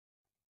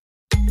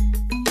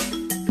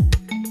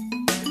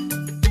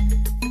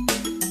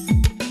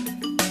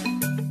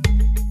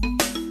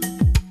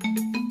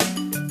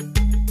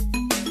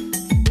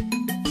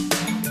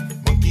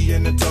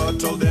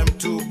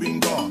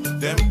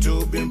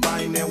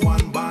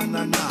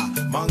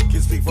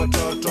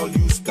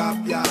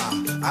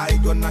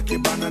gonna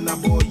keep banana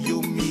boy,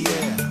 you me,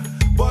 yeah.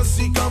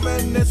 Bossy come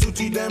and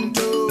suti them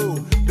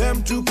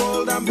two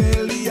cold and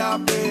belly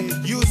happy.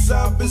 You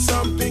sabi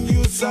something,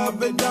 you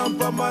sabi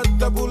dump a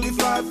mata bully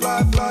fly,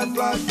 fly, fly,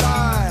 fly,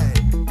 fly.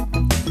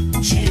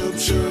 Shoop,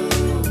 shoop,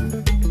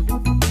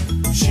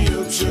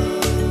 shoop,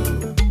 shoop,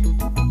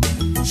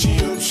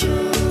 shoop,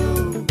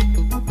 shoop,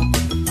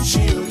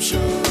 shoop,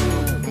 shoop.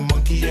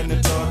 Monkey and the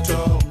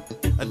turtle,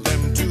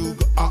 them two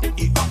go I.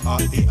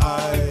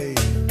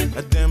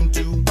 Them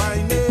two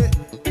pine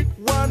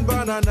one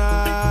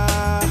banana.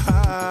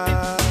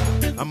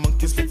 A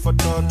monkey speak for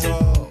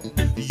turtle.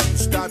 You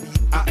stab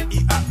I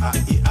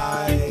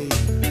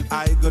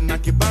gonna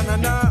keep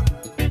banana.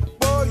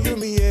 Boy, you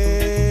me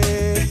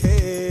yeah.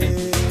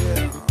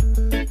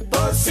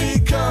 Bossy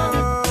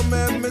come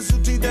and me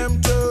suti them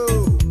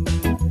two.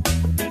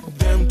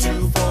 Them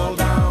two fall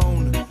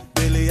down.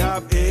 Billy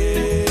up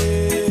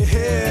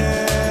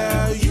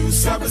You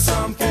sabi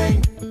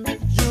something.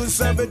 You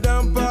sabi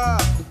dumper.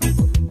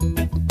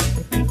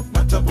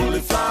 Mata bully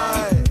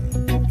fly.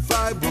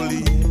 Fly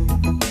bully.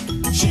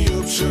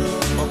 Shoop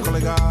shoop,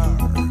 Okoligar.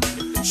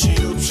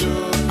 Shoop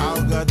shoop,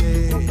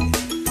 Algade.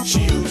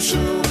 Shoop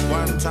shoop,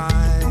 one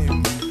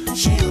time.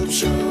 Shoop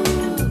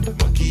shoop,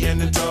 monkey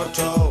and the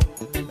turtle.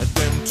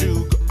 Them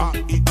two go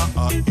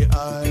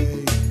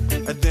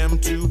them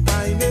two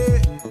pine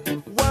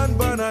one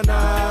banana.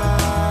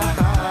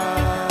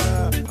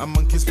 A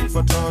monkey speak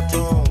for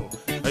turtle.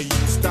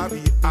 You stab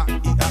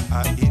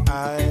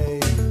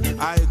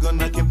I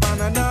gonna keep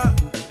banana.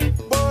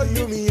 Boy,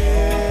 you me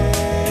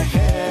yeah.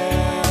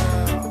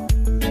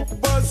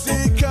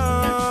 Bossy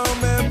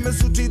come and me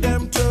suti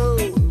them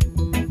two.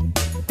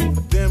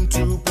 Them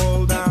two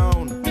pull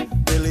down.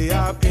 Billy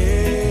up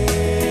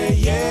yeah.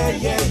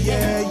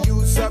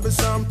 You sabi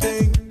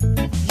something.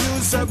 You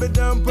sabi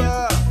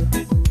dumper.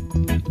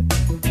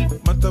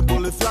 Mata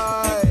bully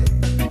fly.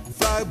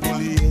 Fly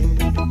bully.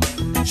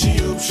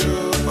 Shoop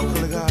shoop,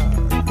 Okoliga.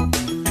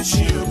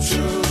 Shoop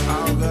shoop,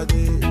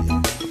 Algade.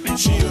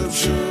 Shoop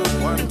shoop,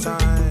 one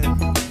time.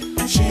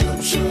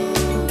 Shoop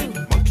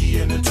shoop, monkey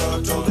and the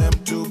turtle. Them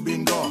two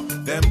been gone.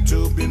 Them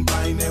two been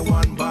pine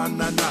one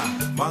banana.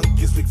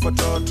 Monkey speak for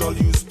turtle,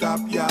 you stop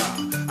ya.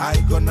 I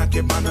gonna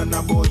keep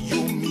banana boy,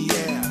 you me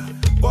yeah.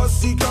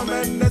 Bossy come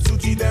and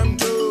suti them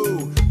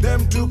two.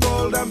 Them two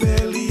cold and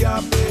belly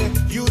happy.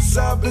 You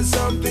sabi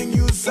something,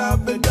 you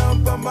sabi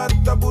dump a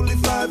mata bully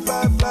fly,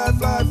 fly, fly,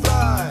 fly,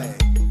 fly.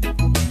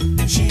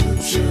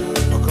 Shoop shoop,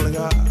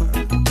 Okoliga.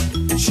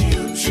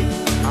 Shoop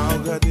shoop,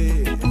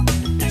 Algade.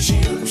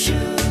 Shoop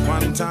shoop,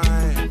 one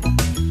time.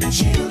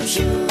 Shoop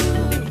shoop,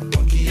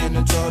 monkey and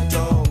the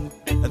turtle.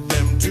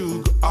 Them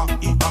two go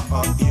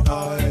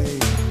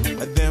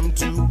them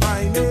two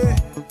pine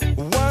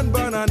one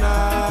banana.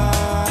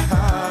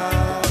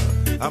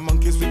 A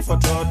monkey speak for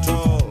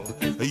turtle.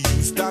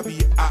 You stab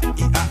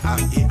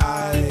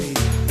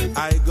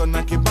I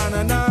gonna keep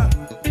banana.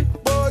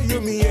 Boy, you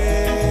me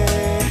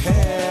yeah.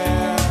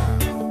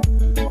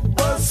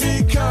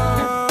 Bossy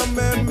come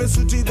and me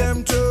suti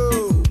them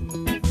two.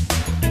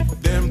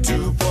 Them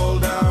two fall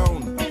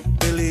down.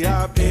 Billy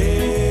up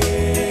yeah.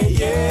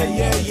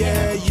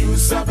 You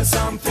sabi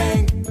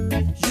something.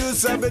 You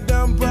sabi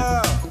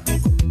dumper.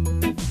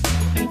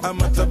 I'm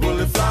at a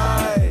bully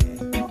fly.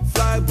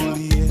 Fly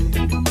bully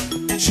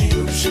yeah.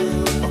 Shoop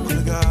shoop,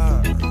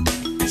 Okoligar.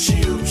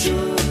 Shoop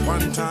shoop,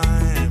 one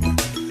time.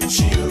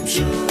 Shoop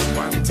shoop,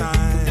 one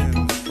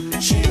time.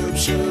 Shoop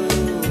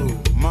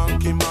shoop,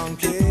 monkey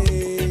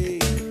monkey.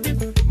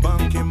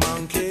 Monkey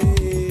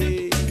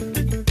monkey.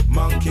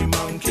 Monkey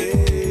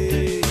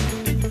monkey.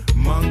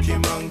 Monkey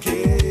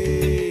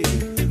monkey.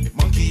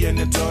 Monkey and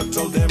the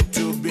turtle, them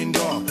two been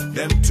gone.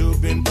 Them two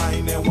been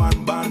pine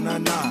one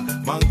banana.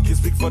 Monkey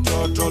speak for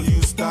turtle,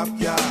 you stop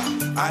ya.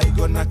 I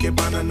gonna keep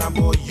banana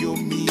boy, you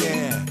me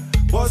yeah.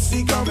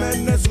 Bossy come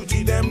and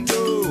suti them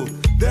two.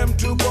 Them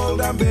two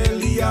cold and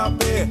belly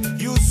happy.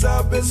 You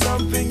sabi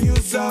something, you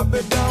sabi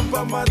dump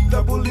a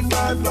mata bully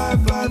fly, fly,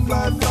 fly,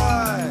 fly,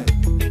 fly.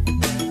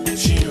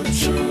 Shoop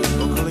shoop,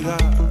 Okoliga.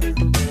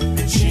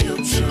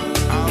 Shoop shoop,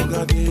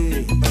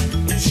 Algade.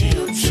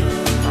 Shoop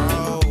shoop,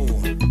 oh.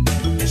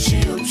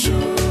 Shoop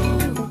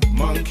shoop,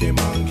 monkey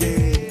monkey.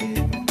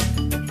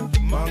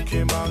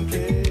 Monkey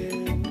monkey.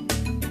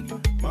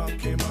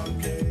 Monkey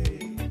monkey.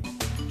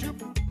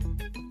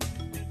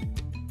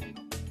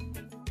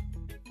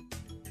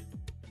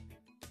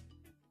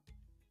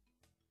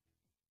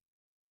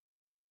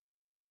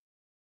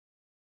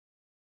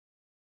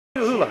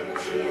 Hula.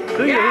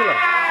 Do your hula.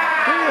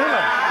 Do your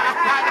hula.